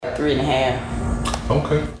3.5.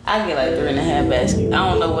 Okay. I get like 3.5 baskets. I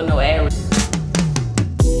don't know what no average.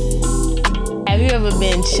 Have you ever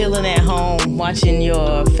been chilling at home watching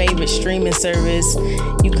your favorite streaming service?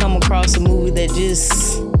 You come across a movie that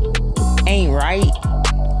just ain't right.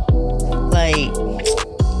 Like,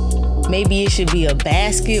 maybe it should be a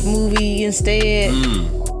basket movie instead.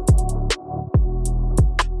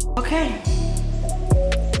 Okay.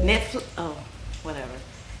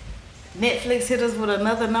 Netflix hit us with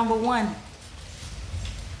another number one.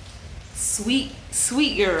 Sweet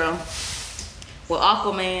Girl. With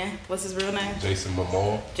Aquaman. What's his real name? Jason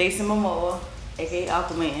Momoa, aka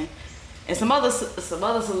Aquaman. And some other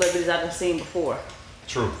celebrities I've seen before.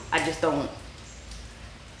 True. I don't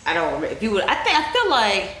remember. I feel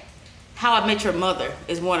like How I Met Your Mother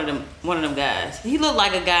is one of them guys. He looked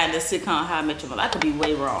like a guy in the sitcom How I Met Your Mother. I could be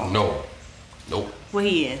way wrong. Nope. What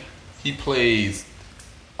he in? He plays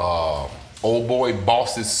old boy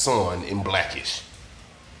boss's son in Blackish.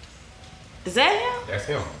 Is that him? That's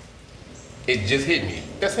him. It just hit me.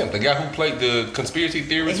 That's him. The guy who played the conspiracy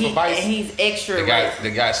theorist for Vice. And he's extra. The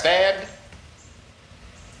guy stabbed.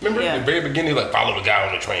 Remember Yeah. at the very beginning, like follow the guy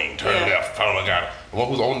on the train, turn left, follow the guy. The one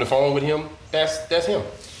who's on the phone with him. That's him.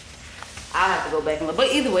 I'll have to go back and look.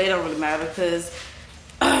 But either way, it don't really matter because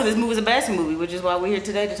this movie's a basket movie, which is why we're here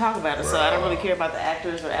today to talk about it. So I don't really care about the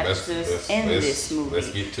actors or actresses in this movie.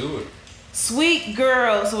 Let's get to it. Sweet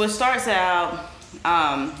Girl. So it starts out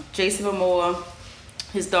Jason Momoa,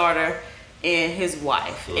 his daughter, and his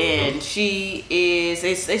wife. And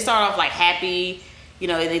they start off like happy, you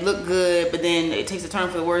know, they look good, but then it takes a turn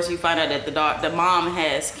for the worse. You find out that the mom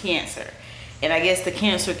has cancer. And I guess the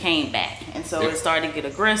cancer came back. And so it started to get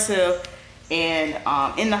aggressive. And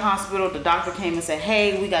in the hospital, the doctor came and said,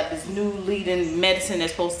 hey, we got this new leading medicine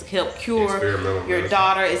that's supposed to help cure your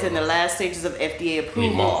daughter. Is in the last stages of FDA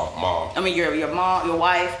approval. Your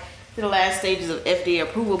wife. To the last stages of FDA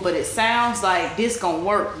approval, but it sounds like this gonna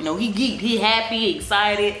work. You know, he geeked, he happy,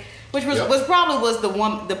 excited, which was probably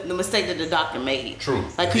the mistake that the doctor made. True.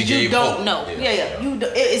 Like, cause you don't know.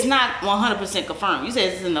 It's not 100% confirmed. You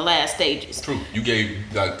said it's in the last stages. True. You gave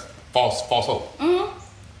like false hope. Mm-hmm.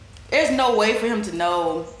 There's no way for him to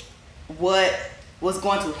know what was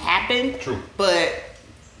going to happen. True. But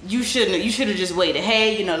you should have just waited.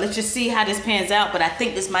 Hey, you know, let's just see how this pans out. But I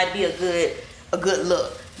think this might be a good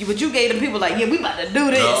look. But you gave them people like, yeah, we about to do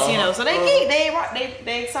this, you know. So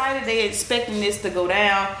they excited, they expecting this to go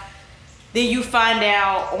down. Then you find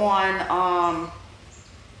out on,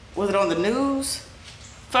 was it on the news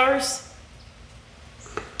first?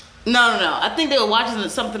 No. I think they were watching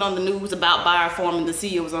something on the news about Bioform, and the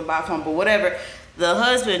CEO was on Bioform, but whatever. The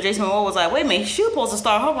husband, Jason Momoa, was like, wait a minute, she was supposed to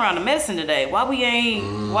start her round of medicine today. Why we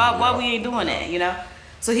ain't doing that, you know?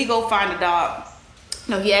 So he go find the doc.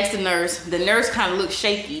 No, he asked the nurse. The nurse kind of looked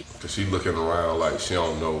shaky. Cause she looking around like she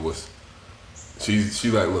don't know what's. She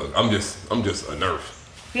like, look, I'm just a nurse.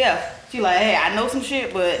 Yeah, she like, hey, I know some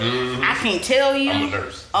shit, but I can't tell you. I'm a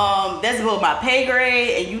nurse. That's about my pay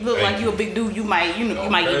grade, and you look like you a big dude. You might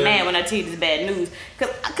get mad when I tell you this bad news. Cause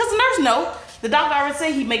the nurse know. The doctor already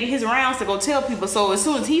said he making his rounds to go tell people. So as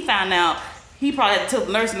soon as he found out, he probably had to tell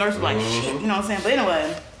the nurse. The nurse was like, shit, you know what I'm saying? But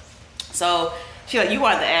anyway, so she like, you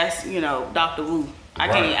wanted to ask, you know, Dr. Wu. I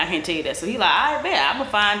can't tell you that. So he like, all right, bet I'm gonna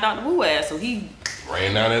find Dr. Wu ass. So he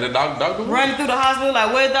ran down there to Dr. Wu. Running through the hospital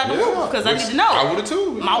like, where's Dr. Wu? Because I need to know. I would have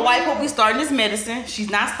too. My wife will be starting this medicine. She's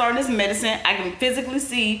not starting this medicine. I can physically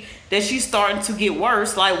see that she's starting to get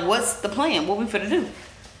worse. Like, what's the plan? What we finna do?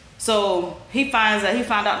 So he found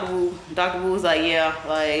Dr. Wu. Dr. Wu was like, yeah,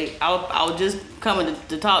 like I was just coming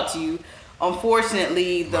to talk to you.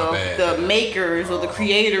 Unfortunately, the makers or the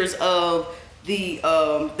creators of the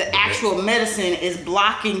actual medicine is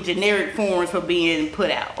blocking generic forms from being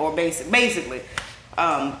put out, or basically,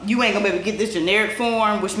 you ain't gonna be able to get this generic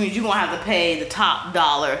form, which means you gonna have to pay the top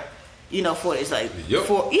dollar, you know, for this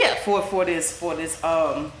for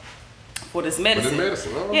this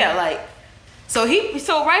medicine. Yeah, like so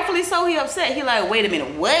rightfully so he upset. He like, wait a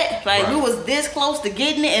minute, what? Like we was this close to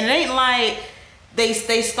getting it, and it ain't like they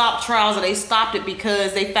stopped trials or they stopped it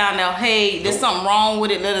because they found out, hey, there's something wrong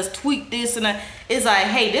with it. Let us tweak this, and it's like,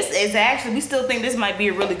 hey, this is actually, we still think this might be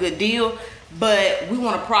a really good deal, but we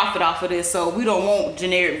want to profit off of this, so we don't want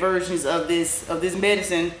generic versions of this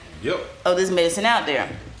medicine. Of this medicine out there.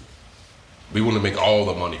 We want to make all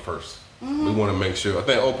the money first. Mm-hmm. We want to make sure. I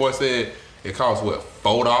think old boy said it costs what,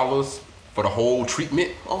 $4 for the whole treatment?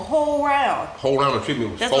 A whole round. Whole round of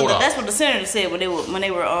treatment was $4. That's what the senator said when they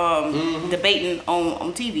were debating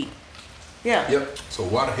on TV. Yeah. Yep. So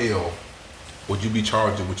why the hell would you be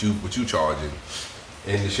charging what you charging,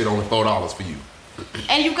 and the shit only $4 for you?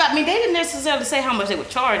 And you got me. They didn't necessarily say how much they were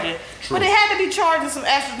charging, but they had to be charging some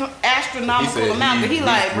astronomical amount. But he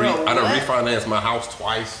like, bro, I done refinanced my house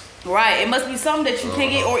twice. Right. It must be something that you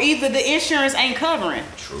can't get, or either the insurance ain't covering.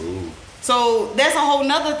 True. So that's a whole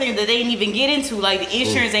nother thing that they didn't even get into. Like the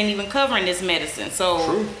insurance ain't even covering this medicine. So.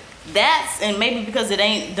 True. And maybe because it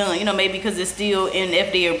ain't done, maybe because it's still in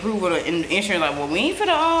FDA approval and insurance. Like, well, we ain't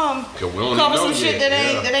finna cover some shit that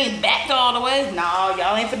ain't backed all the way. No,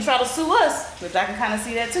 y'all ain't finna try to sue us, which I can kind of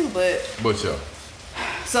see that too. But yeah.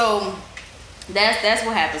 So that's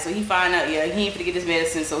what happened. So he find out, he ain't finna get this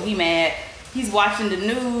medicine. So he mad. He's watching the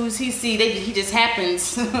news. He just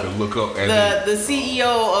happens to look up the CEO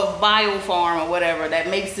of BioPharm or whatever that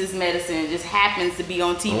makes this medicine just happens to be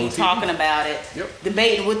on TV talking about it,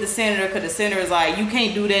 debating with the senator because the senator is like, you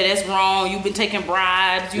can't do that. That's wrong. You've been taking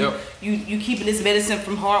bribes. You keeping this medicine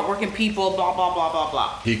from hardworking people. Blah blah blah blah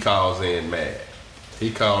blah. He calls in mad. He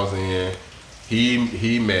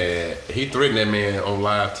mad. He threatened that man on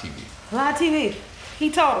live TV. Live TV. He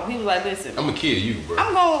told him, he was like, listen. I'm going to kill you, bro.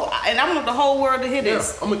 I want the whole world to hear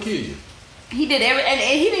this. I'm going to kill you. He did and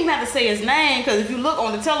he didn't even have to say his name, because if you look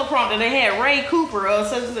on the teleprompter, they had Ray Cooper or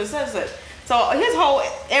such and such and such. So his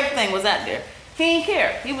everything was out there. He didn't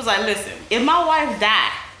care. He was like, listen, if my wife die,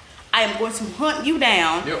 I am going to hunt you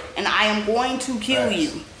down, and I am going to kill you.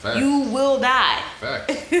 Facts. You will die.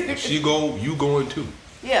 Facts. If she go, you going too.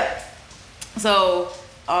 Yeah. So...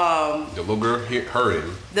 the little girl heard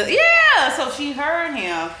him. So she heard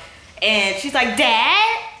him, and she's like,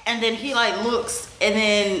 Dad, and then he like looks, and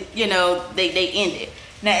then they end it.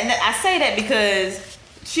 Now, and I say that because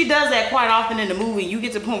she does that quite often in the movie. You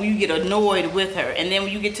get to the point where you get annoyed with her, and then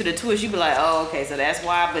when you get to the twist, you be like, oh, okay, so that's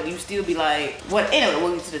why. But you still be like, what? Anyway,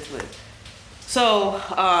 we'll get to the twist. So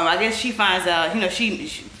I guess she finds out, she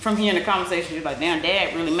from hearing the conversation, she's like, damn,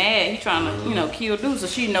 Dad really mad. He trying to, kill dude. So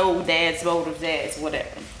she know Dad's motives, Dad's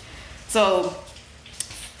whatever. So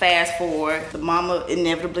fast forward, the mama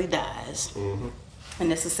inevitably dies.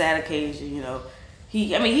 And it's a sad occasion,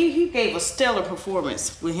 He gave a stellar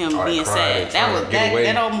performance with him being sad. That almost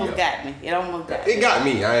got me. It almost got me. It got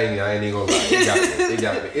me. I ain't even gonna lie. It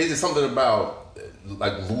got me. It's just something about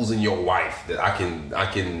like losing your wife that I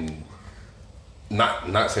can.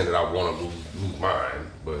 Not saying that I want to lose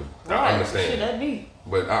mine, but I understand. Should that be?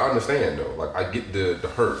 But I understand though. Like I get the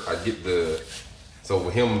hurt. I get the. So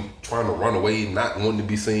with him trying to run away, not wanting to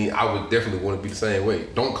be seen, I would definitely want to be the same way.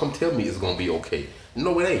 Don't come tell me it's gonna be okay.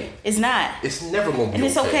 No, it ain't. It's not. It's never gonna be okay. And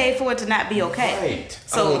it's okay for it to not be okay. Right.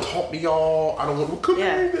 So, I don't want to talk to y'all. I don't want to come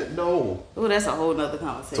here. No. Well, that's a whole nother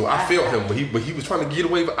conversation. So I felt him, but he was trying to get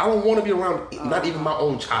away. But I don't want to be around not even my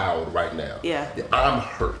own child right now. Yeah. I'm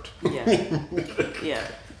hurt. Yeah.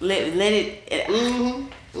 Let it.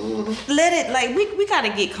 Let it. Like we gotta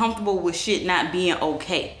get comfortable with shit not being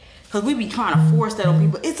okay. Cause we be trying to force that on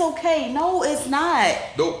people. It's okay. No, it's not.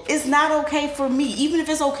 Nope. It's not okay for me. Even if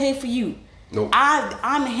it's okay for you. Nope.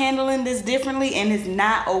 I'm handling this differently, and it's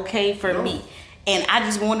not okay for me. And I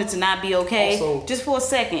just want it to not be okay, also, just for a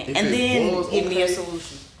second, and then give me a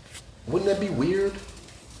solution. Wouldn't that be weird?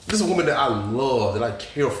 This is a woman that I love, that I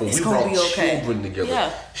care for. We brought children together.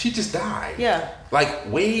 Yeah. She just died. Yeah.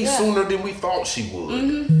 Like way sooner than we thought she would.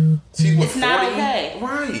 Mm-hmm. She was it's 40. Not okay.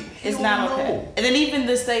 Right. It's not okay. And then even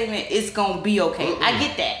the statement, it's gonna be okay. Mm-mm. I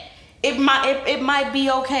get that. It might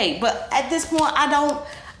be okay, but at this point, I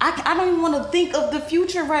don't even want to think of the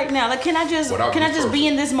future right now. Like, can I just be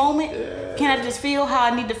in this moment? Yeah. Can I just feel how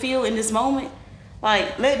I need to feel in this moment?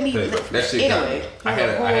 Like, let me. That shit anyway, I had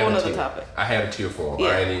another topic. I had a tear for him. Yeah.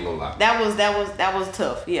 I ain't even gonna lie. That was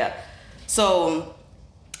tough. Yeah. So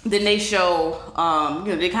then they show,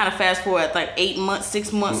 they kind of fast forward like 8 months,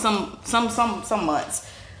 6 months, some months.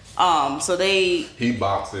 So he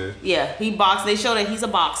boxes. Yeah, he boxed. They show that he's a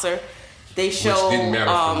boxer. They show. Which didn't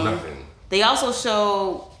matter for nothing. They also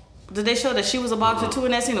show. Did they show that she was a boxer too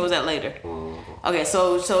in that scene, or was that later? Okay,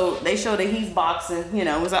 so they show that he's boxing.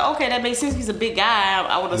 It was like, okay, that makes sense. He's a big guy.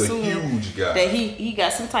 I would assume huge guy. that he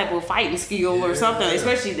got some type of fighting skill or something.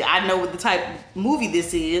 Especially, I know what the type of movie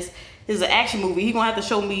this is. This is an action movie. He gonna have to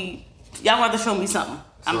show me. Y'all gonna have to show me something.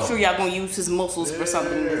 I'm sure y'all gonna use his muscles for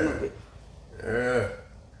something in this movie. Yeah.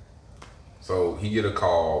 So he get a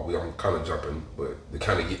call. I'm kind of jumping, but to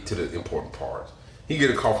kind of get to the important parts. He get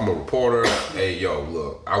a call from a reporter. Hey, yo,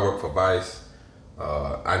 look, I work for Vice.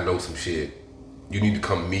 I know some shit. You need to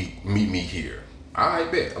come meet me here. I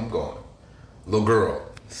bet. I'm going. Little girl,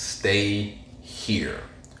 stay here.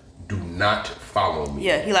 Do not follow me.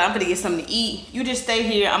 Yeah, he like, I'm gonna get something to eat. You just stay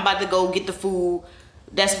here. I'm about to go get the food.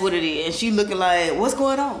 That's what it is. And she looking like, what's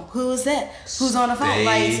going on? Who is that? Who's on the phone?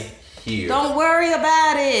 Like, here. Don't worry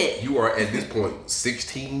about it. You are at this point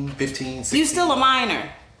 16, 15, 16. You still a minor.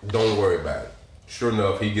 Don't worry about it. Sure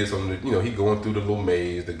enough, he gets on the, he going through the little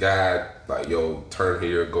maze. The guy, like, yo, turn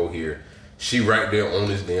here, go here. She right there on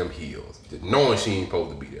his damn heels, knowing she ain't supposed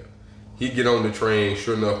to be there. He get on the train,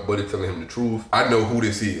 sure enough, buddy telling him the truth. I know who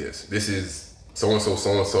this is. This is so-and-so,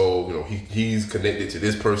 so-and-so. He's connected to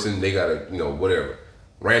this person. They got to, whatever.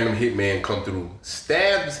 Random hitman come through,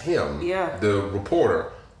 stabs him, the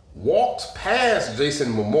reporter, walks past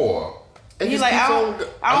Jason Momoa, and he's just like,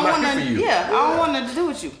 keeps I'm not here for you. Yeah, I don't want nothing to do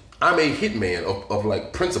with you. I'm a hitman of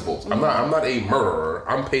like principles. Mm-hmm. I'm not a murderer.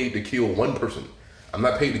 I'm paid to kill one person. I'm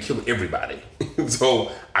not paid to kill everybody.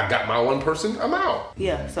 So I got my one person, I'm out.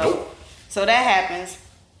 Yeah, so that happens.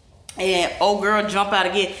 And old girl jump out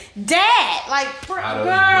again. Dad! Like, girl,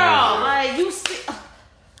 like, you see...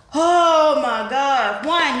 Oh, my God.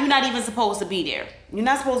 One, you're not even supposed to be there. You're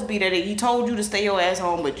not supposed to be there. He told you to stay your ass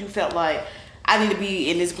home, but you felt like, I need to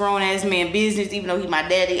be in this grown-ass man business, even though he my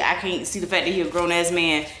daddy. I can't see the fact that he a grown-ass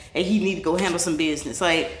man, and he need to go handle some business.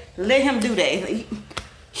 Like, let him do that.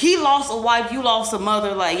 He lost a wife, you lost a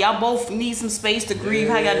mother. Like, y'all both need some space to grieve.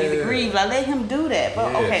 How y'all need to grieve? Like, let him do that.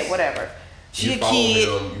 But okay, whatever. She a kid.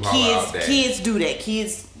 Kids do that.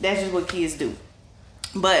 Kids, that's just what kids do.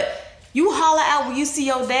 But you holler out when you see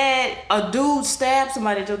your dad, a dude stab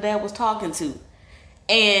somebody that your dad was talking to.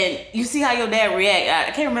 And you see how your dad react.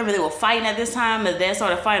 I can't remember if they were fighting at this time, or dad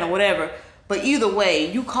started fighting or whatever. But either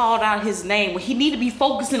way, you called out his name. He need to be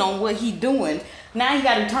focusing on what he doing. Now he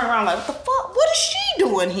got to turn around like, what the fuck? What is she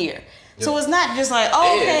doing here? Yeah. So it's not just like,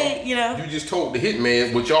 oh, okay, You just told the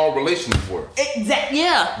hitman what y'all relations were. Exactly.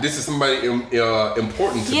 Yeah. This is somebody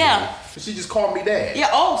important to me. She just called me dad. Yeah.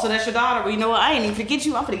 Oh, so that's your daughter. Well, you know what? I ain't even forget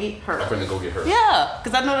you. I'm gonna get her. I'm gonna go get her. Yeah,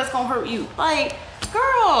 because I know that's gonna hurt you. Like,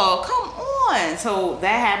 girl, come on. So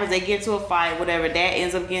that happens. They get to a fight. Whatever. Dad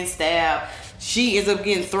ends up getting stabbed. She ends up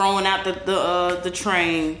getting thrown out the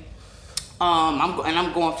train.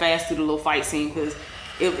 I'm going fast through the little fight scene because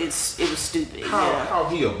it was stupid. How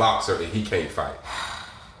he a boxer and he can't fight?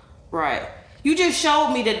 Right. You just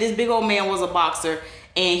showed me that this big old man was a boxer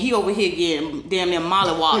and he over here getting damn near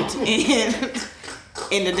mollywopped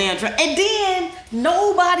in the damn train. And then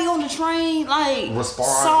nobody on the train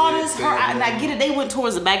saw this. And I get it. They went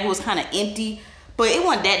towards the back. It was kind of empty, but it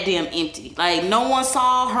wasn't that damn empty. Like, no one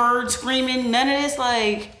saw, heard screaming, none of this.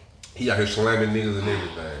 Like, he out here slamming niggas and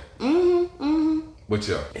everything. But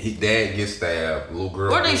dad gets stabbed, little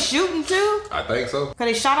girl. Were they shooting too? I think so. Cause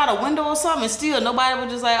they shot out a window or something, and still nobody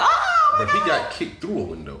was just like, oh. But he got kicked through a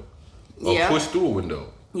window, or pushed through a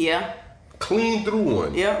window. Yeah. Clean through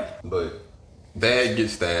one. Yeah. But dad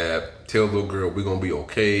gets stabbed. Tell little girl we're gonna be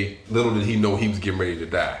okay. Little did he know he was getting ready to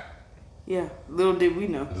die. Yeah. Little did we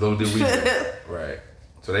know. Right.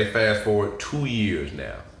 So they fast forward 2 years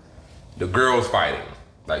now. The girl's fighting.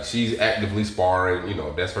 Like, she's actively sparring,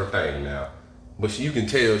 that's her thing now. But you can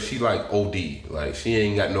tell she like OD. Like, she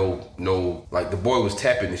ain't got no like, the boy was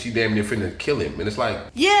tapping and she damn near finna kill him. And it's like,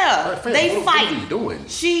 yeah, they fight. What are you doing?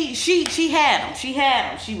 She had him. She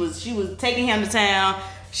had him. She was taking him to town.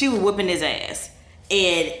 She was whipping his ass.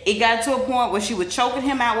 And it got to a point where she was choking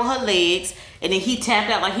him out with her legs, and then he tapped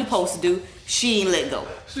out like he supposed to do. She ain't let go.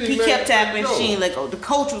 He kept tapping. She ain't let go. The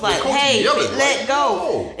coach was like, "Hey, let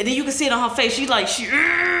go." And then you can see it on her face. She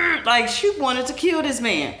wanted to kill this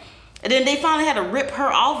man. And then they finally had to rip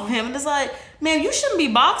her off of him. And it's like, man, you shouldn't be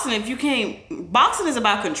boxing if you can't. Boxing is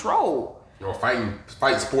about control. Or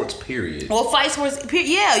fight sports, period. Or fight sports, period.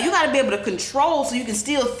 Yeah, you got to be able to control so you can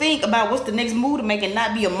still think about what's the next move to make and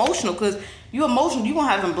not be emotional. Because you're emotional, you're going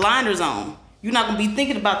to have some blinders on. You're not going to be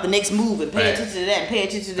thinking about the next move and pay attention to that and pay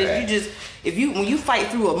attention to this. When you fight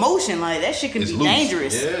through emotion, like, that shit can be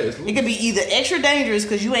dangerous. Yeah, it's loose. It can be either extra dangerous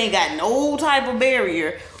because you ain't got no type of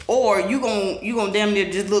barrier, or you gonna damn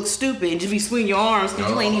near just look stupid and just be swinging your arms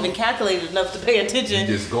because you ain't even calculated enough to pay attention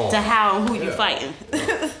to how and who you fighting.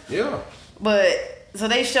 Yeah. But so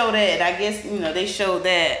they show that. I guess they showed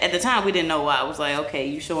that at the time. We didn't know why. I was like, okay,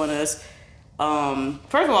 you showing us.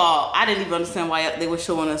 First of all, I didn't even understand why they were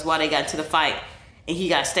showing us why they got to the fight and he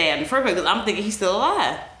got stabbed. In the first place, because I'm thinking he's still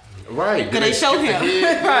alive. Right. Because they showed him.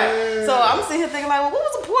 Right. So I'm sitting here thinking like, well, what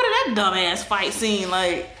was the point of that dumbass fight scene?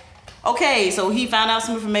 Like, okay, so he found out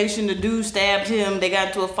some information. The dude stabbed him. They got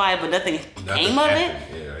into a fight, but nothing came of it.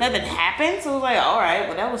 Yeah, nothing happened. So I was like, all right,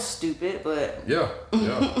 well, that was stupid, but yeah,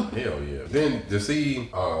 hell yeah. Then to see,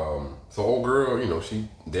 so old girl, she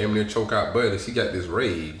damn near choke out Buddy. She got this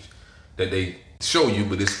rage that they show you,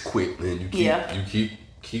 but it's quick, and you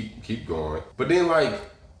keep going. But then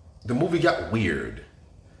the movie got weird.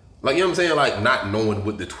 Like, what I'm saying? Like, not knowing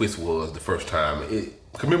what the twist was the first time.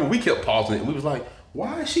 Remember, we kept pausing it. And we was like,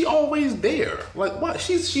 why is she always there? Like, why?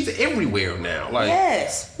 She's everywhere now. Like,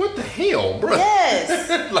 yes. What the hell, bro?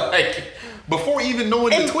 Yes. Like, before even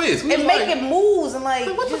knowing the twist. And making moves and like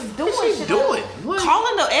just doing shit. Doing?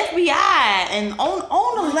 Calling the FBI and on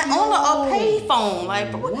a payphone.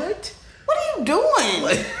 Like, what are you doing?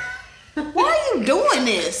 Like, why are you doing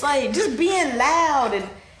this? Like, just being loud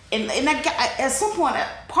and I got, at some point,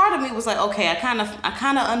 part of me was like, okay, I kind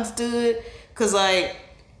of understood, cause like,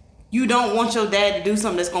 you don't want your dad to do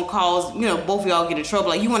something that's gonna cause, both of y'all get in trouble.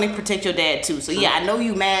 Like, you want to protect your dad too. So yeah, I know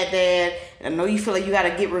you mad, Dad. And I know you feel like you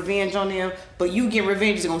gotta get revenge on them, but you get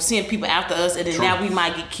revenge is gonna send people after us, and then now we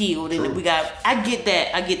might get killed. And I get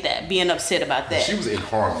that, being upset about that. She was in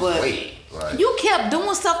harm's way. Like, you kept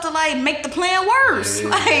doing stuff to like make the plan worse. Yeah.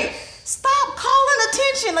 Like, stop calling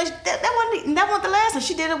attention. Like that wasn't the last time.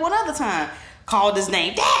 She did it one other time. Called his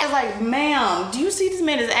name. Dad, like, ma'am, do you see this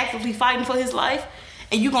man is actively fighting for his life?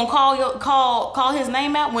 And you gonna call his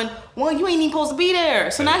name out when you ain't even supposed to be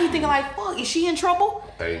there. So now he's thinking like, fuck, is she in trouble?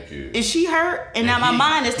 Thank you. Is she hurt? And now my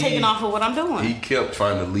mind is taking off of what I'm doing. He kept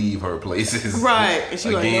trying to leave her places. Right. And she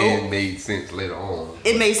again, like, nope. Made sense later on.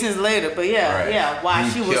 It made sense later, but yeah. Why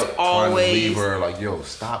she was always trying to leave her, like, yo,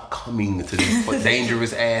 stop coming to these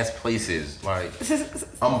dangerous ass places. Like,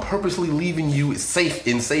 I'm purposely leaving you in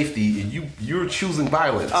safety, and you're choosing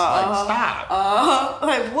violence. Like, stop.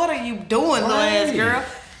 Like, what are you doing, little ass girl?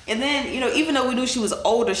 And then, even though we knew she was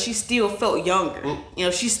older, she still felt younger.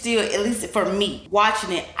 She still, at least for me,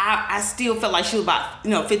 watching it, I still felt like she was about,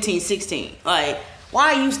 15, 16. Like,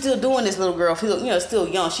 why are you still doing this, little girl? Still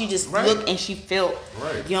young. She just looked and she felt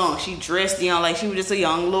young. She dressed young, like she was just a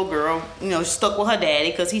young little girl, stuck with her daddy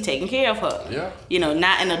because he taking care of her. Yeah.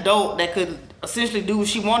 Not an adult that could essentially do what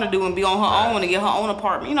she want to do and be on her own and get her own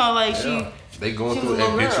apartment. She... They going through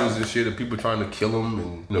adventures and shit of people trying to kill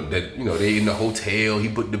him, and they in the hotel. He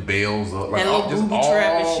put the bells up, like all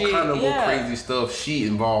kind of little crazy stuff. She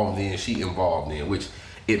involved in, which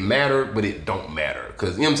it mattered, but it don't matter,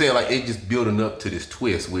 because what I'm saying, like, it just building up to this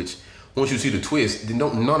twist. Which once you see the twist, then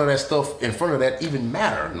none of that stuff in front of that even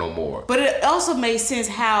matter no more. But it also made sense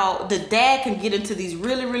how the dad can get into these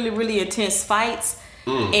really, really, really intense fights,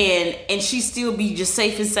 and she still be just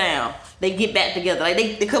safe and sound. They get back together. Like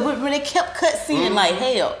they kept cutscening like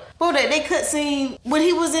hell. Bro, they cutscene when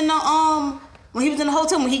he was in the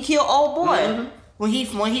hotel when he killed old boy. When he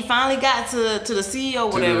finally got to the CEO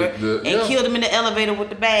or whatever killed him in the elevator with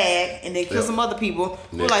the bag and then killed some other people.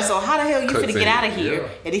 We're like, so how the hell you finna get out of here?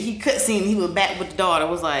 And then he cutscene, he was back with the daughter.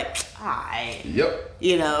 Was like, alright. Yep.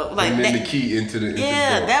 Like, and then the key into the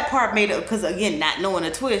that part made it, because again, not knowing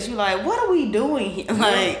the twist, you're like, what are we doing here?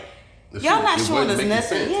 Like, y'all not showing us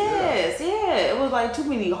nothing. Yes. It was like too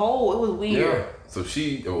many holes. It was weird. Yeah. So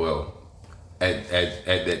at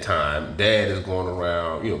that time, Dad is going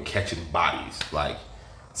around, catching bodies. Like,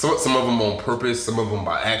 some of them on purpose, some of them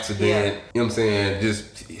by accident. Yeah. You know what I'm saying?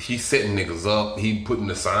 Just, he's setting niggas up. He putting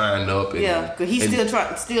the sign up. Because he's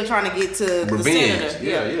still trying to get to revenge. The senator.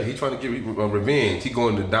 Yeah. He trying to get revenge. He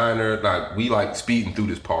going to the diner. Like, we like speeding through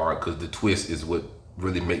this part because the twist is what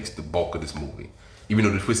really makes the bulk of this movie. Even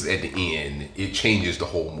though the twist is at the end, it changes the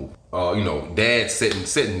whole movie. Dad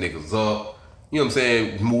setting niggas up. You know what I'm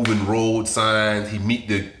saying? Moving road signs. He meet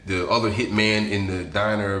the other hitman in the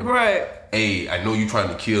diner. Right. Hey, I know you trying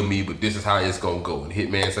to kill me, but this is how it's gonna go. And the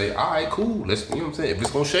hitman say, all right, cool. Let's, you know what I'm saying? If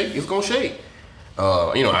it's gonna shake, it's gonna shake.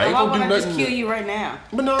 I ain't gonna do nothing. Just kill you right now.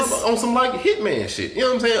 But no, on some like hitman shit. You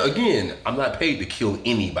know what I'm saying? Again, I'm not paid to kill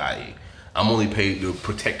anybody. I'm only paid to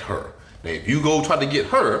protect her. Now, if you go try to get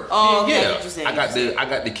her, I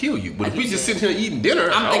got to kill you. But if we just sitting here eating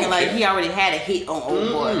dinner, I'm thinking like he already had a hit on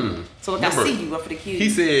old boy. So like, I see you up for the kill. He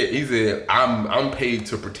said, I'm paid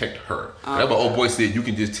to protect her. That's what old boy said. You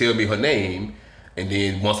can just tell me her name, and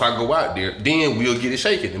then once I go out there, then we'll get it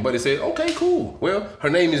shaken. And buddy said, okay, cool. Well, her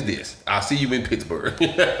name is this. I'll see you in Pittsburgh.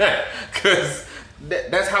 Because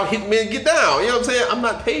that's how hitmen get down. You know what I'm saying? I'm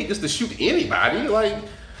not paid just to shoot anybody. Like,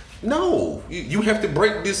 no, you have to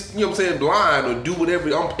break this, you know what I'm saying, blind or do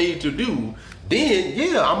whatever I'm paid to do.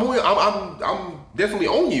 Then, I'm definitely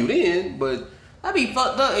on you then, but... I'd be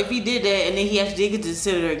fucked up if he did that and then he actually did get to the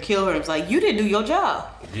senator and kill her. It's like, you didn't do your job.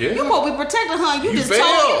 Yeah. You supposed to be protecting her. You just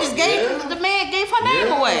gave the man gave her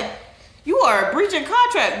name away. You are breaching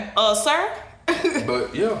contract, sir.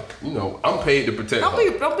 But I'm paid to protect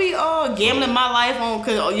her. Don't be gambling my life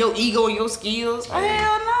on your ego and your skills.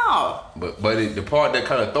 Hell no. But the part that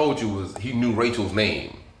kind of throwed you was he knew Rachel's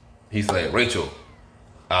name. He's like, Rachel,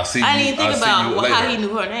 I'll see you. I didn't think about how he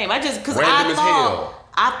knew her name. I just, because I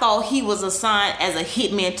I thought he was assigned as a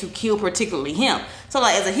hitman to kill particularly him. So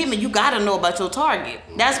like as a hitman, you gotta know about your target.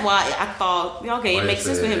 That's why I thought, okay, it makes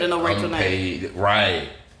sense for him to know Rachel's name. Right.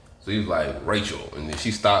 So he was like, Rachel, and then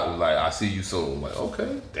she stopped and was like, I'll see you soon. I'm like,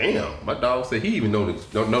 okay, damn. My dog said he even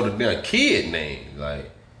don't know the damn kid name.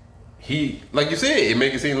 Like he, like you said, it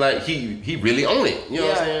make it seem like he really own it. You know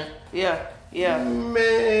what I'm saying? Yeah.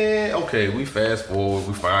 Man, okay, we fast forward,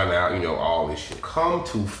 we find out, all this shit. Come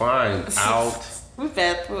to find out. We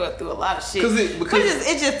fast forward through a lot of shit. Because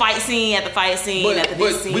it's just fight scene after fight scene after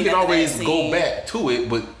this scene. We can always go back to it,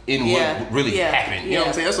 but what really happened. You know what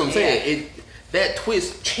I'm saying? That's what I'm saying. That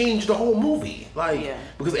twist changed the whole movie.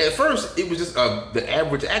 Because at first it was just the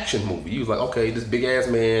average action movie. You was like, okay, this big ass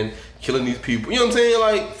man killing these people. You know what I'm saying?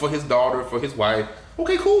 Like for his daughter, for his wife.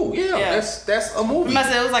 Okay, cool. Yeah. That's a movie.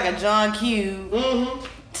 It was like a John Q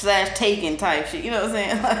 / Taken type shit. You know what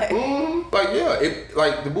I'm saying?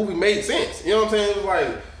 Like the movie made sense. You know what I'm saying? It was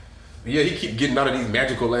like, he keep getting out of these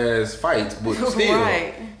magical ass fights, but still,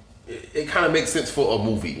 right. It kind of makes sense for a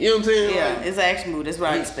movie. You know what I'm saying? Yeah, it's an action movie. That's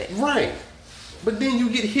what I expect. Right. But then you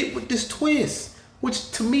get hit with this twist, which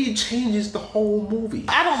to me changes the whole movie.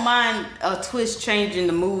 I don't mind a twist changing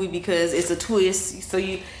the movie because it's a twist. So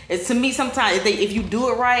to me sometimes if you do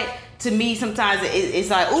it right, to me sometimes it's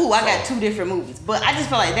like, ooh, I got two different movies. But I just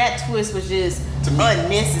feel like that twist was just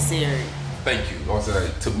unnecessary. Thank you. I was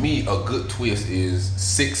like, to me, a good twist is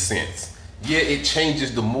Sixth Sense. Yeah, it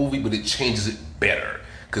changes the movie, but it changes it better.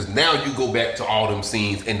 Because now you go back to all them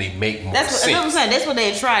scenes and they make more sense. That's what I'm saying. That's what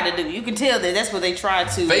they tried to do. You can tell that's what they tried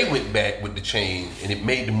to. They went back with the change and it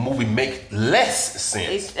made the movie make less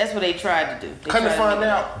sense. That's what they tried to do. Come to find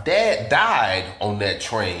out, Dad died on that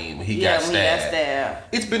train when he got stabbed.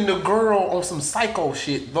 It's been the girl on some psycho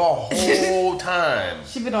shit the whole time.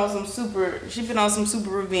 She been on some super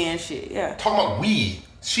revenge shit. Yeah. Talking about weed.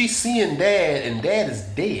 She's seeing Dad and Dad is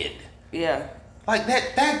dead. Yeah. Like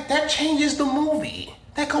that changes the movie.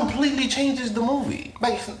 That completely changes the movie.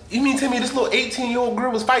 Like, you mean to tell me this little 18-year-old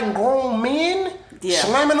girl was fighting grown men? Yeah.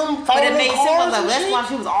 Slamming them, falling in cars. But it makes sense. Like, that's why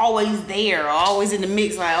she was always there, always in the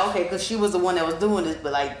mix. Like, okay, because she was the one that was doing this.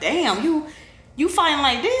 But like, damn, you fighting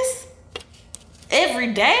like this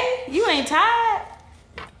every day? You ain't tired?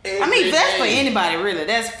 I mean, that's for anybody, really.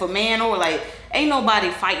 That's for man or like, ain't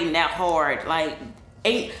nobody fighting that hard. Like,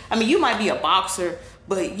 you might be a boxer,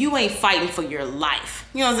 but you ain't fighting for your life.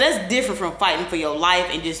 You know, that's different from fighting for your life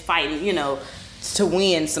and just fighting, to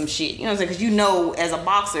win some shit. You know what I'm saying? Because as a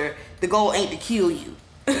boxer, the goal ain't to kill you.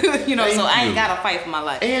 So I ain't got to fight for my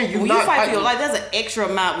life. And when you fight for your life, there's an extra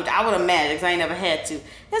amount, which I would imagine, because I ain't never had to.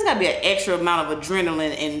 There's got to be an extra amount of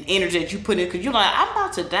adrenaline and energy that you put in, because you're like, I'm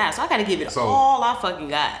about to die, so I got to give it all I fucking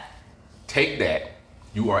got. Take that.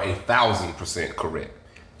 You are 1,000% correct.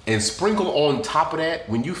 And sprinkle on top of that,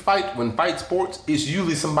 when fight sports, it's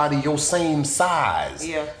usually somebody your same size.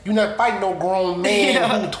 Yeah. You're not fighting no grown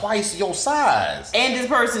man who twice your size. And this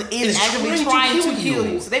person is actively trying to kill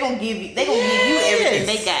you. So they're gonna give you everything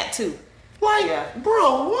they got too. Like,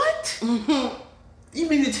 bro, what? You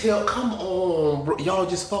mean to tell, come on, bro, y'all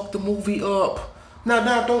just fucked the movie up.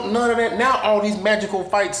 Now don't none of that. Now all these magical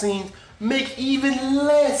fight scenes make even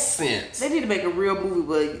less sense. They need to make a real movie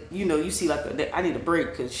where, you see I need a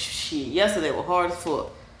break because shit, yesterday was hard as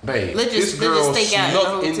fuck. Babe, this girl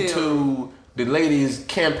snuck into the ladies'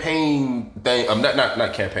 campaign thing.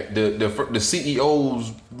 Not campaign. The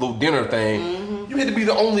CEO's little dinner thing. Mm-hmm. You had to be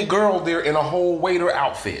the only girl there in a whole waiter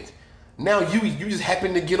outfit. Now you just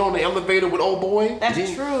happen to get on the elevator with old boy.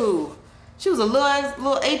 That's true. She was a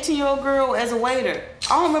little 18-year-old girl as a waiter.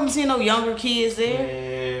 I don't remember seeing no younger kids there.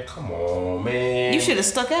 Man, come on, man. You should have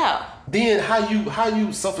stuck out. Then how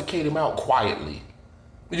you suffocate him out quietly?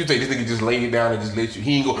 You think this nigga just laid down and just let you?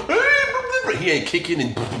 He ain't go. He ain't kicking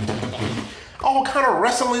and all kind of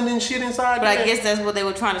wrestling and shit inside. But I guess that's what they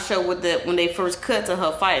were trying to show when they first cut to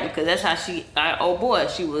her fighting, because that's how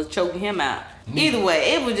she was choking him out. Either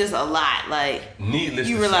way, it was just a lot. Like, needless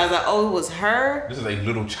you to realize say, like, it was her. This is a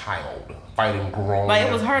little child fighting grown. Like,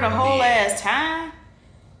 it was her the whole ass time.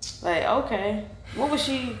 Like, okay, what was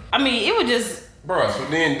she? I mean, it was just. Bruh, so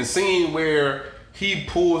then the scene where he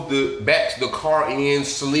pulled backed the car in,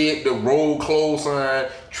 slid the road close sign,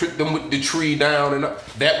 tricked them with the tree down, and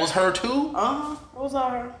that was her too? What was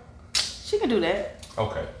her? She can do that.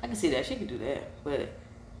 Okay. I can see that. She can do that. But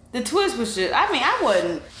the twist was just, I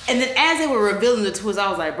wasn't. And then as they were revealing the twist, I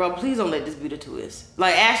was like, bro, please don't let this be the twist.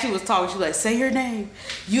 Like, as she was talking, she was like, say her name.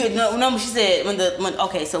 No, she said, when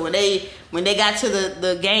they got to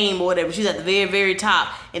the game or whatever, she's at the very, very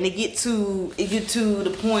top, and it get to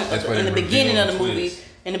the point in the beginning of the movie.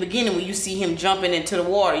 In the beginning, when you see him jumping into the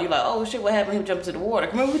water, you're like, oh shit, what happened? Him jumping to the water.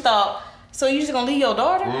 Remember, we thought So you just gonna leave your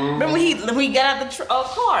daughter? Remember when he got out the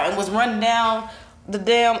car and was running down the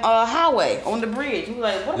damn highway on the bridge? He was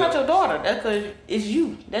like, what about your daughter? That's because it's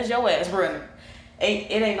you. That's your ass running.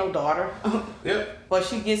 It ain't no daughter. Yep. But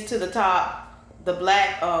she gets to the top. The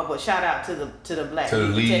black, but shout out to the black. To the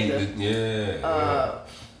lead, detective,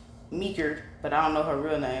 Meeker, but I don't know her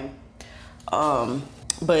real name.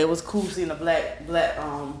 But it was cool seeing a black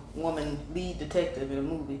woman lead detective in a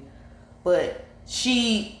movie. But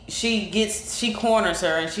she corners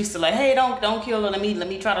her and she's still like, hey, don't kill her. Let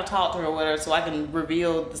me try to talk to her or whatever so I can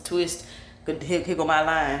reveal the twist. Here go my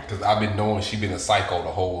line. Because I've been knowing she been a psycho the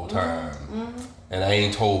whole time. And I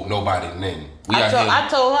ain't told nobody then. I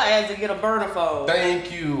told her ass to get a burner phone.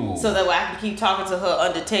 Thank you. So that way I can keep talking to her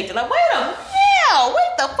undetected. Like, wait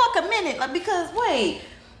the fuck a minute. Like, because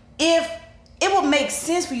if it would make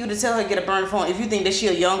sense for you to tell her to get a burner phone if you think that she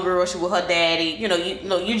a young girl, she with her daddy, you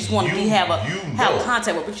just want to have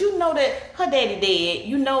contact with. But you know that her daddy dead.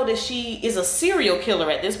 You know that she is a serial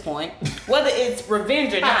killer at this point, whether it's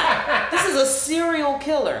revenge or not. This is a serial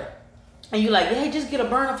killer. And you like, hey, just get a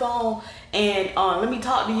burner phone and let me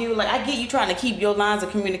talk to you. Like, I get you trying to keep your lines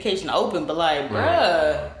of communication open, but like,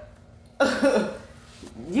 bruh,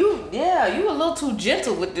 you a little too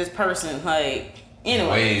gentle with this person. Like,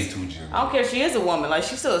 anyways, way too gentle. I don't care if she is a woman. Like,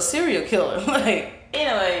 she's still a serial killer. Like,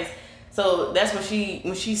 anyways, so that's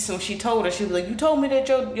when she told her, she was like, you told me that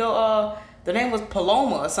your the name was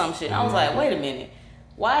Paloma or some shit. I was like, wait a minute,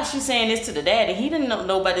 why is she saying this to the daddy? He didn't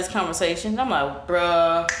know about this conversation. I'm like,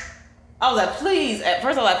 bruh. I was like, please. At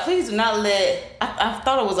first, I was like, please do not let. I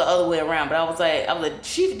thought it was the other way around, but I was like,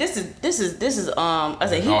 she. This is. I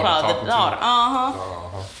said, he probably the daughter.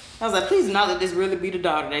 I was like, please do not let this really be the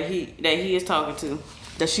daughter that he is talking to,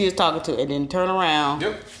 that she is talking to, and then turn around.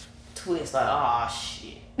 Yep. Twist like, oh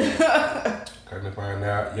shit. Come to find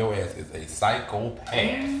out, your ass is a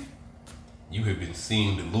psychopath. You have been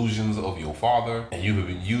seeing delusions of your father, and you have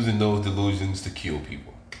been using those delusions to kill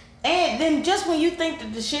people. And then just when you think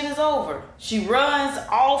that the shit is over, she runs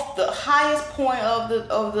off the highest point of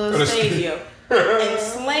the stadium and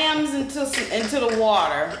slams into the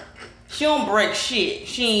water. She don't break shit.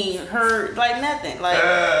 She ain't hurt like nothing. Like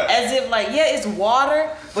as if like, yeah, it's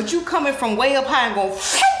water, but you coming from way up high and going.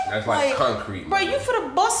 That's like concrete. Bro, you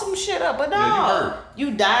finna bust some shit up, but no. Yeah,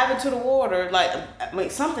 you dive into the water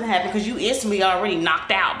like something happened because you instantly already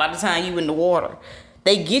knocked out by the time you in the water.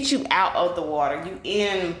 They get you out of the water. You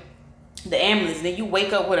in the ambulance, and then you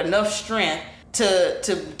wake up with enough strength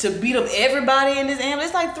to beat up everybody in this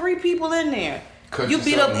ambulance. It's like 3 people in there. You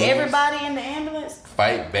beat up everybody in the ambulance.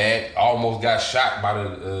 Fight back. Almost got shot by the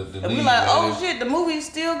lead. And we like, oh shit, the movie's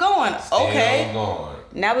still going. Still going.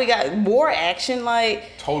 Now we got more action. Like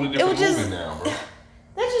totally different movie now, bro.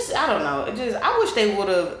 I don't know. I wish they would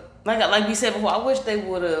have. Like we said before, I wish they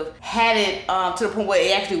would have had it to the point where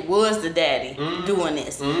it actually was the daddy doing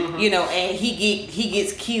this, and he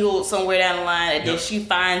gets killed somewhere down the line, and then she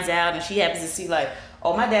finds out, and she happens to see like,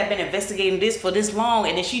 oh, my dad been investigating this for this long,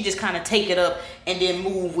 and then she just kind of take it up and then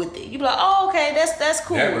move with it. You be like, oh, okay, that's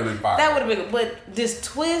cool. That would have been fine. That would have been, but this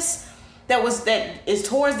twist that is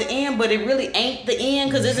towards the end, but it really ain't the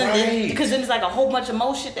end because then it's like a whole bunch of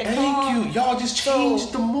more shit that comes. Thank you, y'all just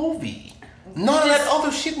changed the movie. None of that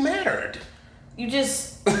other shit mattered. You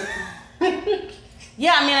just...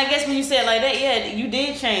 Yeah, I mean, I guess when you say it like that, yeah, you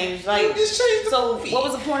did change. Like, you just changed the movie. What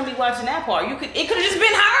was the point of me watching that part? It could have just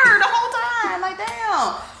been her the whole time. Like,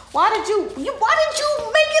 damn. Why did you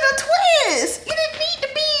make it a twist? It didn't need to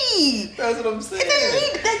be. That's what I'm saying. It didn't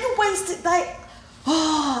need that. You wasted, like...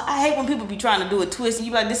 Oh, I hate when people be trying to do a twist and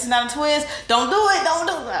you be like, this is not a twist. Don't do it.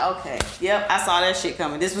 Okay. Yep, I saw that shit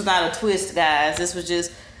coming. This was not a twist, guys. This was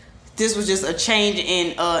just a change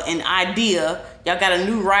in an idea. Y'all got a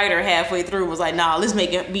new writer halfway through was like, nah, let's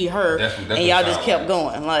make it be her. That's and y'all just kept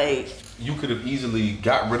going. Like, you could have easily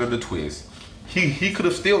got rid of the twist. He could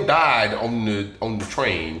have still died on the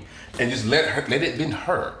train and just let it been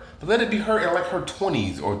her. But let it be her in like her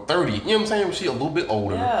 20s or 30. You know what I'm saying? She a little bit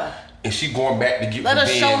older. Yeah. And she going back to get Let her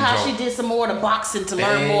show how she did some more of the boxing to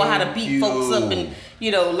learn more how to beat folks up and,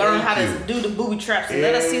 learn how to do the booby traps. And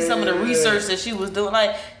let us see some of the research that she was doing.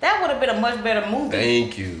 Like, that would have been a much better movie.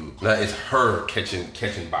 Thank you. Now it's her catching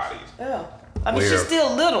bodies. Yeah. I mean, she's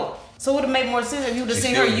still little. So it would have made more sense if you would have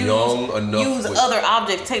seen her use other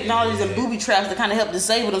objects, technologies, and booby traps to kind of help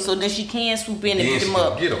disable them so then she can swoop in and beat them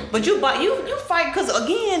up. But you fight, because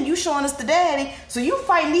again, you showing us the daddy, so you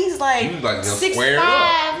fighting these like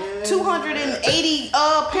 6'5", 280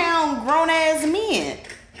 pound grown ass men.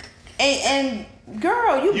 And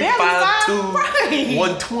girl, you barely 5'2", right.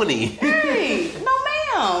 120. Hey, no ma'am.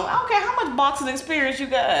 I don't care how much boxing experience you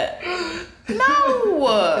got.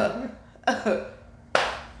 No.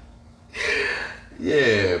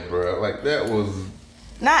 Yeah, bro. Like that was.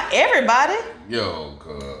 Not everybody. Yo,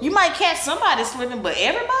 cuz. You might catch somebody slipping, but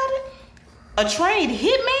everybody? A trained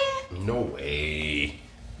hitman? No way.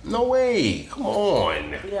 No way. Come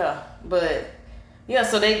on. Yeah, but yeah,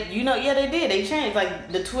 so they, they did. They changed.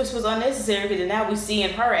 Like the twist was unnecessary because now we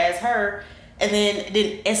seeing her as her, and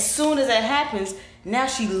then as soon as that happens, now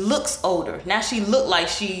she looks older. Now she look like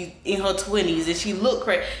she in her 20s, and she look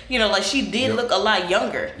crazy. Like she did look a lot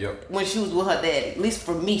younger when she was with her daddy. At least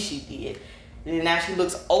for me, she did. And now she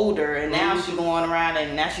looks older, and now she going around,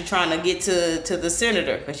 and now she trying to get to the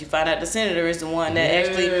senator, because she found out the senator is the one that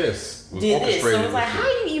actually did this. So it's like, how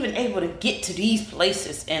are you even able to get to these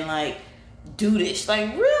places and like do this?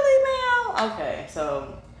 Like, really, man? Okay,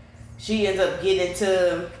 so she ends up getting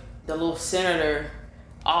to the little senator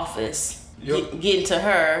office, getting to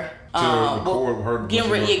her, record her.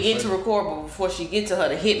 Getting to record, but before she gets to her,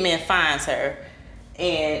 the hitman finds her.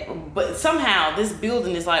 But somehow this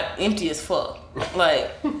building is like empty as fuck. Like,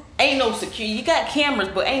 ain't no security. You got cameras,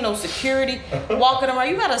 but ain't no security walking around.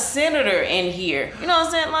 You got a senator in here. You know what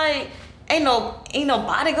I'm saying? Like, ain't no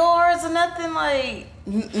bodyguards or nothing. Like,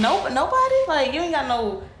 nobody. Like, you ain't got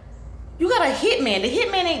no. You got a hitman. The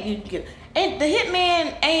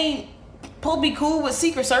hitman ain't supposed to be cool with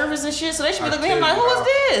Secret Service and shit. So they should be looking at him like, who is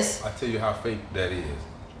this? I tell you how fake that is.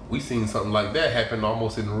 We seen something like that happen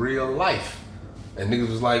almost in real life. And niggas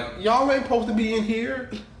was like, y'all ain't supposed to be in here.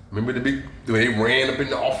 Remember when they ran up in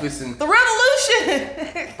the office and... The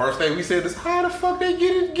revolution! First thing we said is, how the fuck they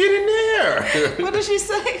get in there? What did she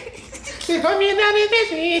say? They put me down and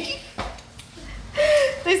miss me.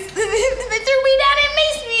 They threw me down and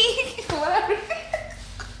missed me. Whatever.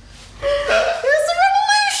 It's a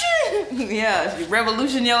revolution! Yeah, she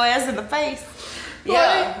revolution your ass in the face.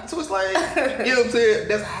 Yeah. Right? So it's like, you know what I'm saying?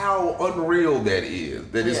 That's how unreal that is.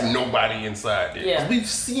 That there's nobody inside there. Yeah. We've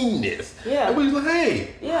seen this. Yeah. And we was like,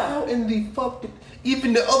 hey, how in the fuck did,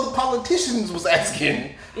 even the other politicians was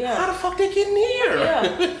asking, how the fuck they get in here? Yeah.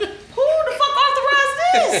 Who the fuck authorized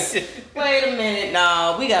this? Wait a minute.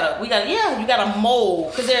 No, you got a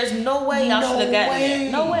mole. Because there's no way y'all should have gotten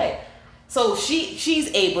there. No way. So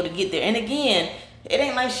she's able to get there. And again, it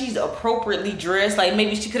ain't like she's appropriately dressed. Like,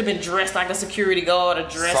 maybe she could have been dressed like a security guard or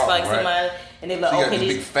dressed like somebody. And they're like, she got this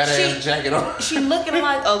big fat ass jacket on. She looking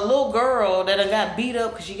like a little girl that done got beat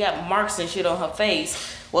up because she got marks and shit on her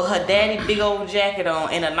face with her daddy big old jacket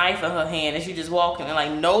on and a knife in her hand. And she just walking and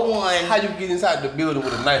like no one. How you get inside the building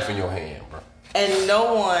with a knife in your hand, bro? And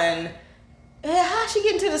no one. How she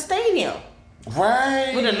get into the stadium?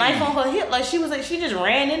 Right. With a knife on her hip, like she just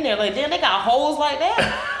ran in there. Like, damn, they got holes like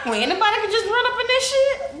that. When anybody can just run up in this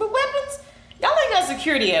shit with weapons. Y'all ain't got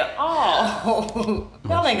security at all.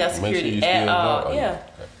 Y'all ain't got security at all.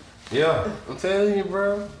 Yeah, I'm telling you,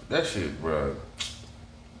 bro. That shit, bro.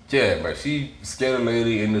 Yeah, but she scared a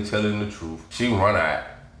lady into telling the truth. She run out.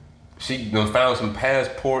 She done found some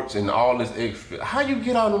passports and all this extra. How you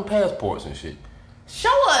get all them passports and shit?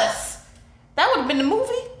 Show us. That would have been the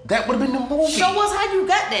movie. That would have been the movie. Show us how you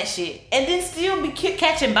got that shit. And then still be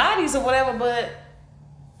catching bodies or whatever, but...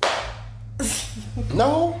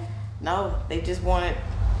 No, they just wanted...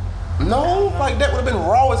 No, like that would have been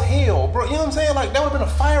raw as hell, bro. You know what I'm saying? Like that would have been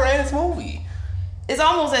a fire-ass movie. It's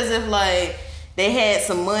almost as if like they had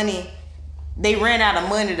some money. They ran out of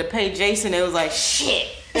money to pay Jason. It was like, shit.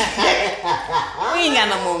 We ain't got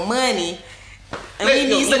no more money. And we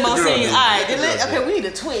need some more scenes. All right, we need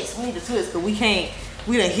a twist. Because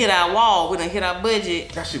we done hit our wall. We done hit our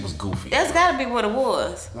budget. That shit was goofy. That's gotta be what it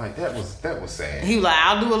was. Like that was sad. He was like,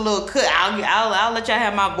 I'll do a little cut. I'll let y'all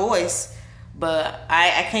have my voice, but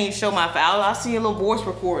I can't show my. I'll see a little voice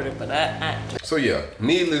recording, but I. So yeah,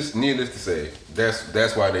 needless to say,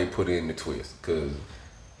 that's why they put in the twist, because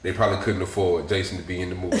they probably couldn't afford Jason to be in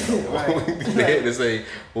the movie. They had to say,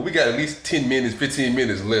 well, we got at least 10 minutes, 15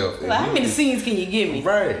 minutes left. Like, how many scenes can you give me?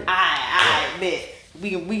 Right. I bet.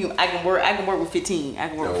 I can work with 15. I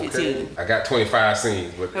can work with 15. I got 25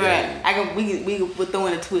 scenes, but right. We throw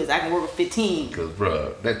in a twist. I can work with 15. Because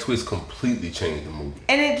bro, that twist completely changed the movie.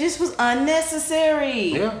 And it just was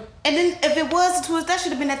unnecessary. Yeah. And then if it was a twist, that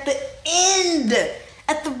should have been at the end.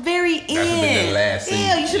 At the very end. That should have been the last scene.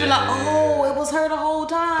 Yeah, you should have been like, oh, it was her the whole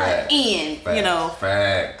time. Facts. You know.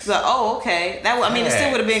 Facts. So, okay. It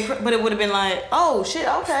still would have been, but it would have been like, oh shit,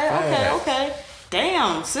 okay.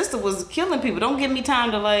 damn, sister was killing people. Don't give me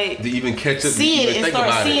time to like to even catch up, see it and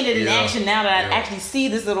start seeing it in yeah. action. Now that I actually see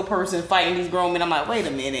this little person fighting these grown men, I'm like, wait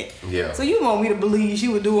a minute. Yeah. So you want me to believe she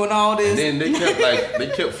was doing all this? And then they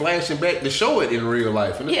kept flashing back to show it in real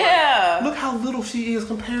life. And it's like, look how little she is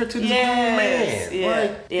compared to this grown man.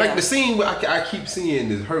 Yeah. Like the scene where I keep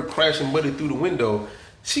seeing is her crashing Buddy through the window.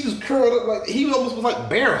 She was curled up like he almost was like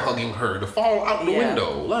bear hugging her to fall out the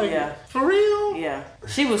window. Like for real? Yeah.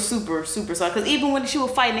 She was super, super sorry. Cause even when she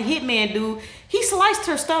was fighting the hitman dude, he sliced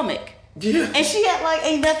her stomach. Yeah. And she had like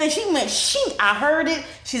ain't nothing. She went I heard it.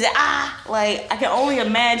 She said like I can only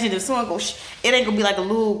imagine if someone goes it ain't gonna be like a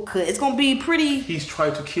little cut. It's gonna be pretty. He's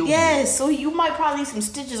trying to kill you. Yes. So you might probably need some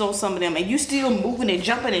stitches on some of them, and you still moving and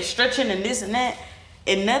jumping and stretching and this and that.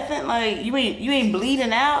 And nothing, like, you ain't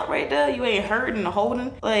bleeding out right there. You ain't hurting or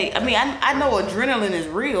holding. Like, I mean, I know adrenaline is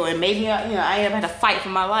real, and maybe, I ain't had to fight for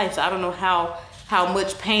my life, so I don't know how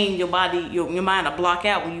much pain your body, your mind will block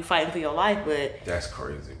out when you fighting for your life, but... That's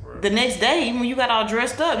crazy, bro. The next day, even when you got all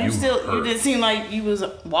dressed up, you didn't seem like you was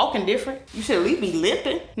walking different. You should at least be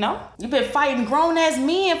limping, no? You've been fighting grown-ass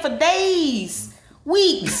men for days,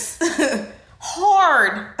 weeks,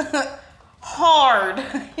 hard,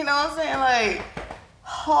 you know what I'm saying, like...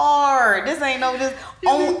 Hard. This ain't no just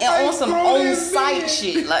on some on site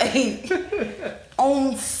shit. Like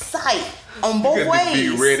on site. On both ways.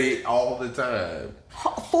 Be ready all the time.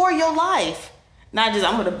 For your life. Not just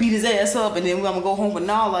I'm gonna beat his ass up and then I'm gonna go home, but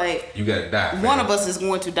no, like you gotta die. One of us is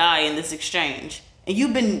going to die in this exchange. And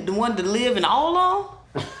you've been the one to live in all along?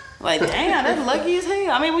 Like damn, that's lucky as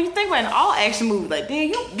hell. I mean when you think about it, all action movies, like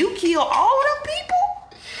damn, you kill all of them people?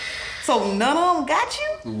 So none of them got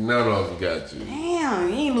you? None of them got you. Damn,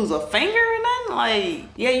 you ain't lose a finger or nothing? Like,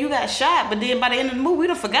 yeah, you got shot, but then by the end of the movie, we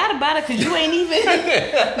done forgot about it because you ain't even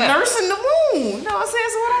nursing the wound. You know what I'm saying?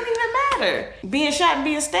 So it don't even matter. Being shot and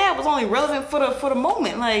being stabbed was only relevant for the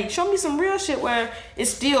moment. Like, show me some real shit where it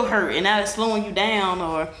still hurt and now it's slowing you down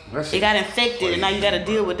or it got infected crazy, and now you got to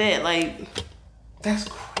deal with that. Like, that's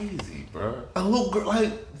crazy, bro. A little girl,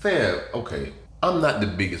 like, fam, okay. I'm not the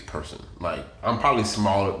biggest person. Like, I'm probably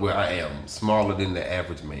smaller where I am, smaller than the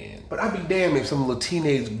average man. But I'd be damned if some little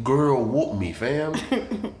teenage girl whooped me, fam.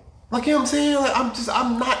 Like, you know what I'm saying? Like,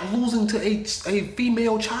 I'm not losing to a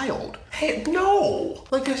female child. Heck no.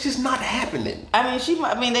 Like, that's just not happening. I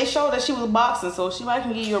mean, they showed that she was boxing, so she might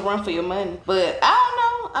can give you a run for your money. But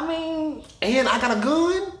I don't know. I mean. And I got a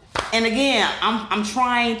gun? And again, I'm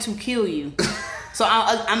trying to kill you. So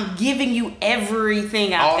I'm giving you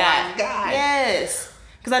everything I've got. Yes.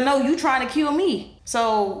 Because I know you trying to kill me.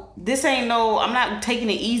 So this ain't I'm not taking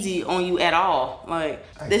it easy on you at all. Like,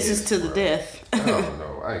 this is to the death. I don't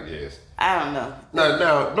know, I guess. I don't know.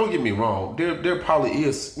 Now, don't get me wrong. There probably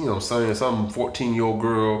is, some 14-year-old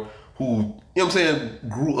girl who, you know what I'm saying,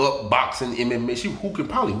 grew up boxing MMA, who could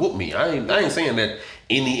probably whoop me. I ain't saying that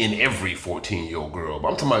any and every 14-year-old girl, but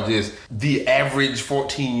I'm talking about just the average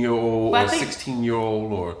 14-year-old or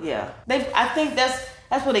 16-year-old or... Yeah. I think that's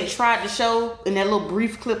what they tried to show in that little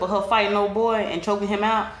brief clip of her fighting old boy and choking him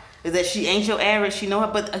out, is that she ain't your average, she know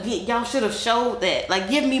her. But again, y'all should have showed that. Like,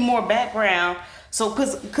 give me more background. So,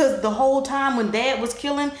 cause the whole time when Dad was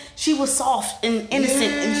killing, she was soft and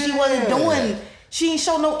innocent and she wasn't doing... She ain't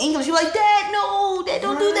show no English. You like, Dad, no, Dad,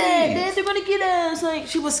 don't do that. Dad, they're gonna get us. Like,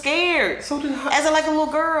 she was scared. So then as like a little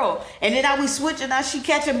girl. And then now we switch and now she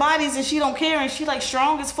catching bodies and she don't care and she like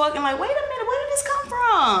strong as fuck and like, wait a minute, where did this come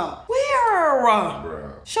from? Where?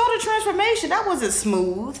 Bruh. Show the transformation. That wasn't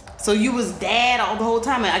smooth. So you was Dad all the whole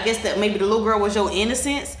time. And I guess that maybe the little girl was your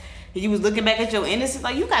innocence. And you was looking back at your innocence.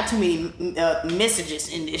 Like, you got too many messages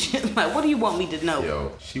in this shit. Like, what do you want me to know?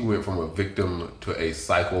 Yo, she went from a victim to a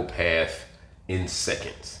psychopath in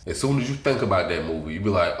seconds. As soon as you think about that movie, you be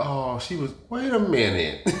like, "Oh, she was." Wait a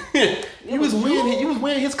minute, you was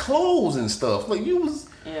wearing his clothes and stuff. Like you was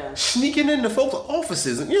sneaking into folks'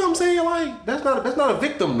 offices, and you know what I'm saying? Like that's not a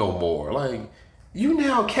victim no more. Like you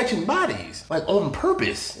now catching bodies like on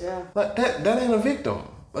purpose. Yeah, like that ain't a victim.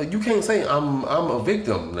 Like you can't say I'm a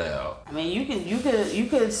victim now. I mean, you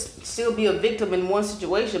could still be a victim in one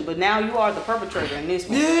situation, but now you are the perpetrator in this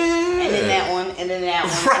one. Yeah. And then that one, and then that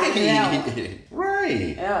one. Right. And then that one.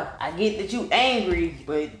 Right. Yeah. I get that you angry,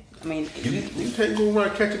 but I mean, you can't go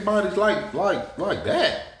around catching bodies like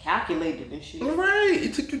that. Calculated and shit. Right.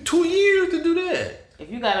 It took you 2 years to do that. If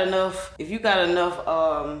you got enough,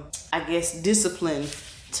 I guess discipline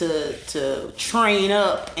to train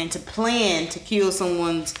up and to plan to kill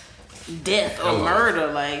someone's death or murder.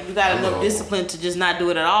 Like you got enough discipline to just not do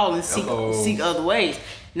it at all and seek other ways.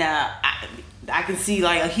 Now, I can see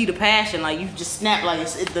like a heat of passion. Like you just snap. Like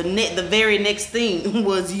the very next thing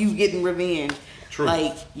was you getting revenge. True.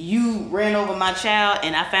 Like you ran over my child,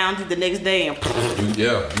 and I found you the next day, and you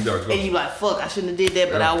gotta go. And you like, fuck, I shouldn't have did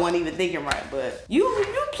that, but I wasn't even thinking right. But you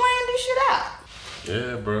planned this shit out.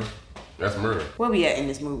 Yeah, bro. That's murder. Where we at in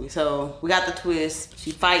this movie? So we got the twist.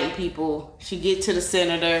 She fighting people. She get to the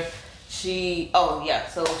senator. She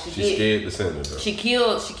scared the senator. She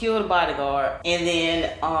killed the bodyguard, and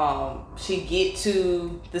then she get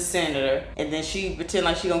to the senator, and then she pretend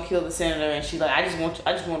like she gonna kill the senator, and she like, I just want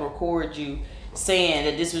to record you saying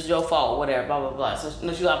that this was your fault, whatever, blah blah blah. So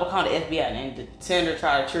she like, I'll call the FBI, and the senator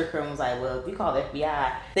tried to trick her and was like, well, if you call the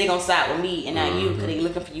FBI, they gonna side with me and not you, because they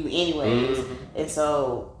looking for you anyways. And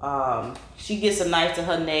so she gets a knife to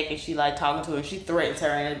her neck, and she like talking to her, and she threatens her,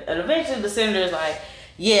 and eventually the senator is like,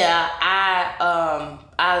 yeah, I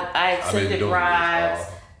accepted bribes.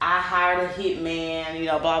 I hired a hitman,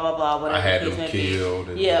 blah blah blah, whatever. I had them killed.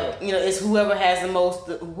 It's whoever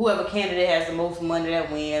candidate has the most money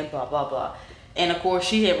that wins, blah blah blah. And of course,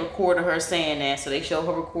 she had recorded her saying that, so they show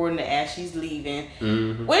her recording it as she's leaving.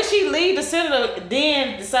 When she leave, the senator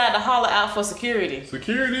then decided to holler out for security.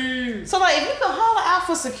 Security. So like, if you can holler out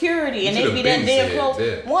for security and they be that damn close,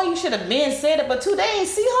 that. One, you should have been said it, but two, they ain't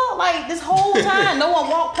see her like this whole time. No one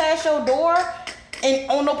walked past your door and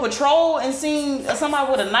on no patrol and seen somebody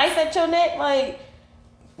with a knife at your neck. Like,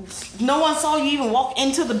 no one saw you even walk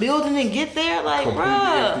into the building and get there. Like,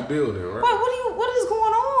 bruh, empty building, right? What is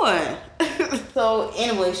going on? So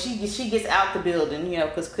anyway, she gets out the building,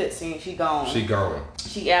 because cutscene, she gone.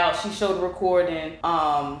 She out. She showed the recording.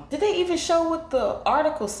 Did they even show what the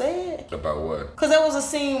article said? About what? Because there was a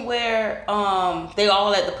scene where they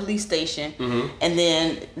all at the police station, and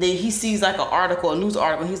then he sees like a news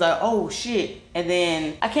article. He's like, oh shit, and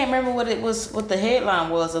then I can't remember what the headline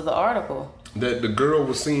was of the article. That the girl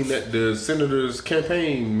was seen at the senator's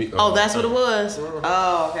campaign. Oh, that's what it was.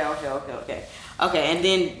 Oh, okay. Okay, and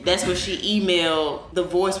then that's when she emailed the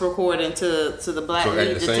voice recording to the black lead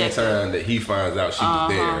detective. So at the same time that he finds out she was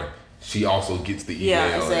there, she also gets the email.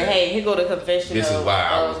 Yeah, and say, hey, here go the confession this is why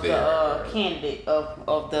I was there. The candidate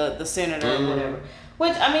of the senator or whatever.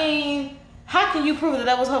 Which, I mean, how can you prove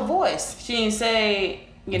that was her voice? She didn't say,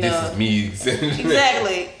 this is me.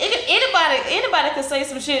 Exactly. Anybody could say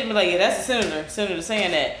some shit and be like, yeah, that's the senator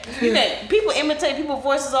saying that. People imitate people's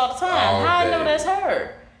voices all the time. How I know that's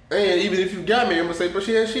her? And even if you got me, I'm gonna say, but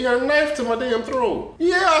she had a knife to my damn throat.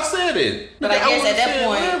 Yeah, I said it. But I guess at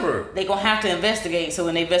that point, they gonna have to investigate. So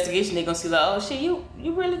in the investigation, they gonna see like, oh shit, you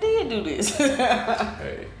really did do this.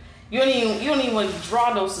 Hey. You don't even want to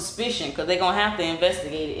draw no suspicion, because they gonna have to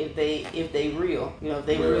investigate it if they real. If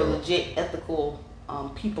they real legit ethical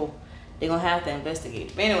people, they gonna have to investigate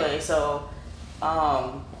it. But anyway, so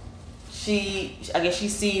I guess she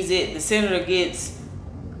sees it. The senator gets.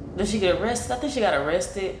 Did she get arrested? I think she got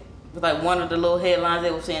arrested. With like one of the little headlines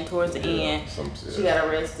they were saying towards the end. She got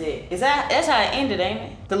arrested. That's how it ended, ain't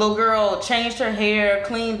it? The little girl changed her hair,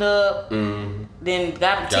 cleaned up, then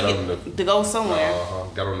got a ticket to go somewhere.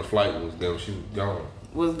 Got on the flight and she was gone.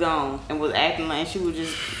 Was gone and was acting like she was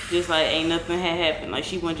just like ain't nothing had happened. Like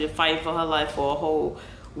she went just fighting for her life for a whole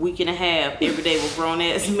week and a half every day with grown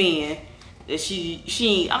ass men. That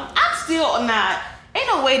I'm still not. Ain't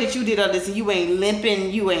no way that you did all this and you ain't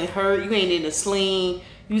limping, you ain't hurt, you ain't in a sling,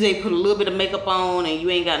 you ain't put a little bit of makeup on and you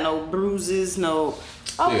ain't got no bruises, no.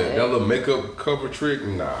 Okay. Yeah, that little makeup cover trick,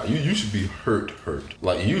 nah. You should be hurt.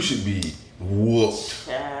 Like you should be whooped.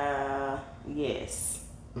 Yes.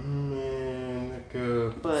 Man,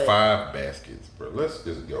 like 5 baskets, bro. Let's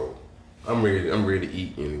just go. I'm ready to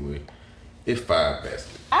eat anyway. It's 5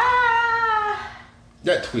 baskets.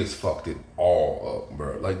 That twist fucked it all up,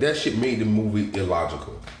 bro. Like that shit made the movie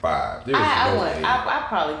illogical. 5. There was no way. I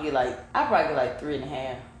probably get like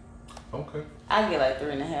 3.5. Okay. I get like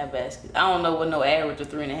 3.5 baskets. I don't know what no average of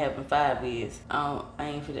 3.5 and 5 is. I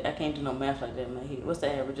can't do no math like that in my head. What's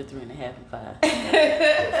the average of 3.5 and 5?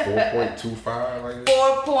 4.25 like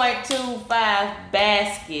that? 4.25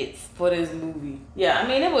 baskets for this movie. Yeah, I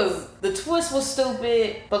mean the twist was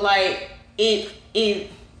stupid, but like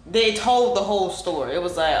they told the whole story. It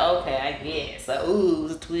was like, okay, I guess. Like, ooh, it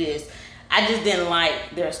was a twist. I just didn't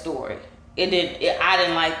like their story. I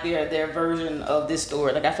didn't like their version of this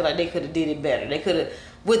story. Like, I feel like they could have did it better. They could have,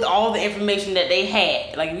 with all the information that they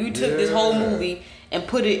had. Like, you took this whole movie and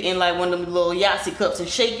put it in like one of them little Yahtzee cups and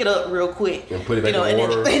shake it up real quick. And put it back in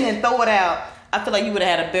water. And then throw it out. I feel like you would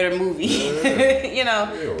have had a better movie.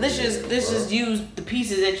 Let's just use the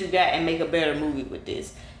pieces that you got and make a better movie with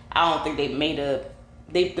this. I don't think they made the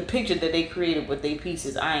picture that they created with their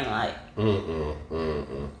pieces, I ain't like.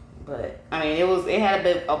 But I mean, it had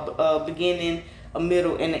a beginning, a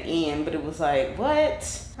middle, and an end. But it was like,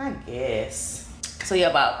 what? I guess. So yeah,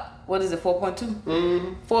 about what is it?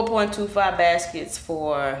 4.2. 4.25 baskets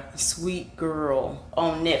for Sweet Girl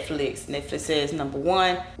on Netflix. Netflix says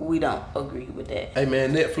 #1. We don't agree with that. Hey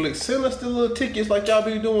man, Netflix, send us the little tickets like y'all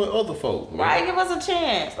be doing other folks. Right, give us a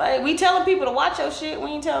chance. Like we telling people to watch your shit,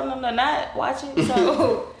 we ain't telling them to not watch it.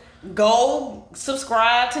 So go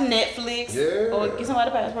subscribe to Netflix or get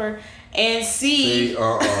somebody the password and see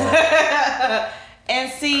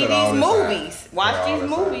and see these movies. Watch these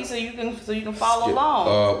movies so you can follow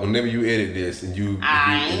along. Whenever you edit this and you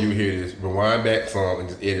hear this, rewind back some and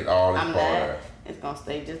just edit all this part. It's gonna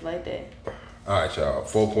stay just like that. All right, y'all.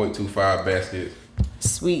 4.25 baskets.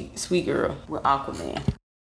 Sweet Girl with Aquaman.